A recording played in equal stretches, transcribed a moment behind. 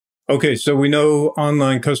Okay, so we know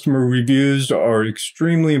online customer reviews are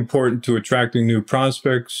extremely important to attracting new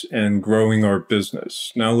prospects and growing our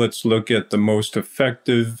business. Now let's look at the most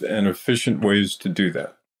effective and efficient ways to do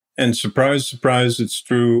that. And surprise, surprise, it's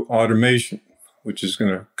through automation, which is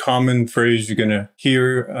a common phrase you're going to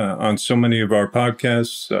hear on so many of our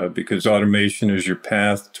podcasts because automation is your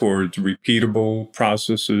path towards repeatable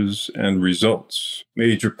processes and results,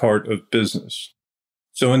 major part of business.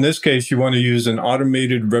 So in this case, you want to use an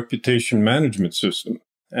automated reputation management system.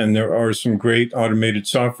 And there are some great automated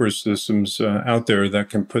software systems out there that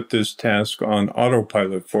can put this task on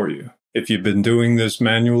autopilot for you. If you've been doing this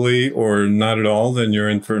manually or not at all, then you're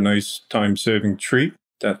in for a nice time-saving treat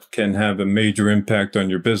that can have a major impact on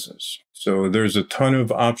your business. So there's a ton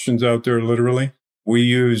of options out there, literally. We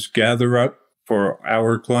use GatherUp for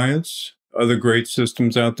our clients. Other great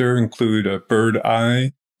systems out there include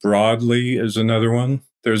BirdEye. Broadly is another one.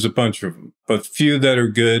 There's a bunch of them, but few that are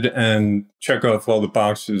good and check off all the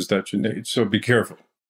boxes that you need. So be careful.